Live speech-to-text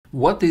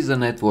What is a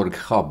network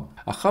hub?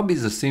 A hub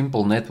is a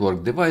simple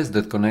network device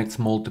that connects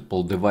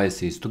multiple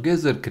devices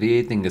together,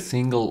 creating a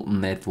single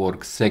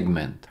network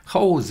segment.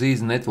 How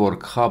these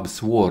network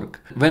hubs work?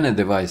 When a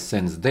device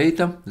sends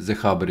data, the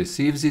hub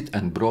receives it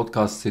and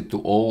broadcasts it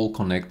to all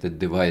connected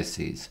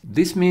devices.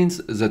 This means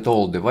that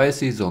all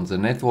devices on the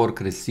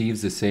network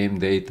receive the same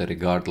data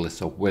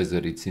regardless of whether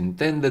it's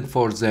intended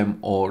for them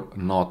or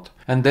not.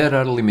 And there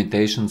are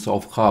limitations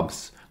of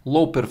hubs.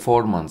 Low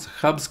performance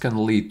hubs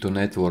can lead to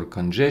network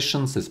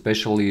congestions,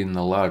 especially in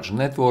large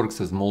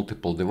networks, as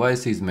multiple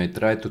devices may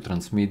try to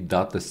transmit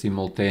data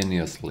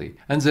simultaneously.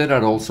 And there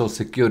are also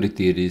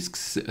security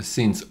risks.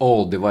 Since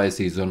all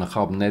devices on a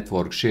hub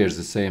network share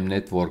the same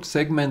network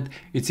segment,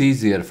 it's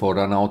easier for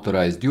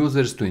unauthorized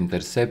users to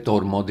intercept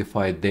or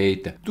modify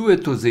data. Due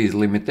to these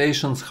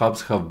limitations,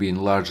 hubs have been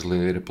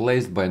largely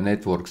replaced by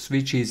network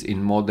switches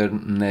in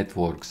modern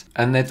networks.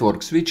 And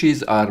network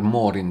switches are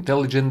more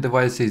intelligent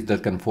devices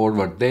that can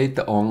forward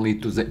data only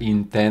to the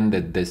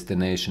intended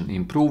destination,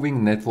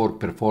 improving network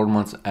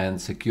performance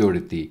and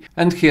security.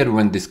 And here,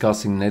 when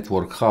discussing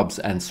network hubs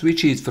and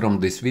switches from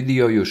this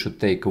video, you should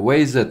take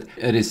away that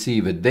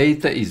received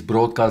data is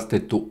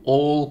broadcasted to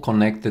all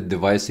connected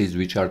devices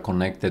which are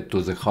connected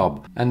to the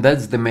hub. And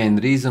that's the main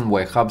reason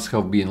why hubs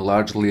have been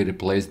largely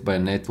replaced by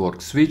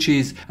network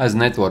switches, as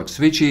network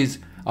switches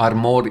are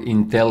more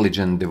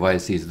intelligent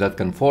devices that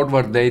can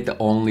forward data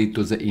only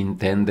to the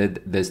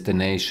intended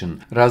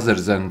destination, rather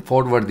than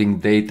forwarding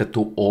data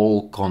to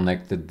all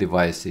connected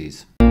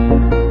devices.